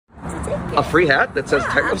it. A free hat that says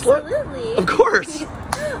Techno Slut? Absolutely. Of course.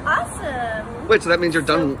 Awesome. Wait, so that means you're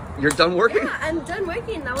done? You're done working? Yeah, I'm done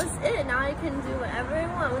working. That was it. Now I can do whatever I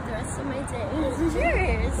want with the rest of my day.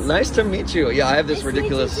 Cheers. Nice to meet you. Yeah, I have this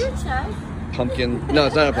ridiculous to meet you too, Chuck. pumpkin. No,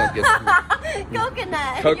 it's not a pumpkin.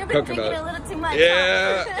 Coconut. You've been coconut. drinking a little too much.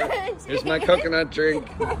 Yeah. Here's my coconut drink.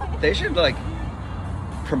 They should like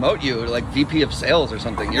promote you like VP of sales or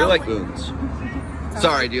something. You're like Boons.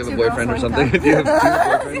 Sorry, do you have a boyfriend or something? Do you have two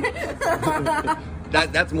boyfriends?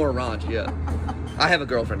 That's more raunch, yeah. I have a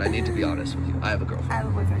girlfriend. I need to be honest with you. I have a girlfriend. I have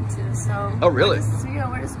a boyfriend too, so. Oh, really?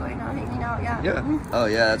 We're just going out, hanging out, yeah. Yeah. Oh,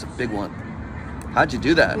 yeah, that's a big one. How'd you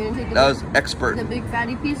do that? That was expert. The big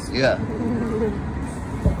fatty piece? Yeah.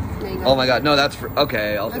 Oh my God, no, that's for,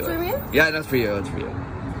 okay, I'll do it. That's for me? Yeah, that's for you, that's for you.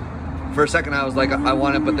 For a second I was like, I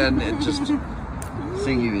want it, but then it just,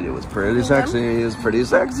 seeing you eat it was pretty sexy. It was pretty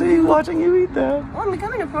sexy watching you eat that. Oh, I'm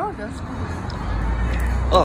becoming a pro of this.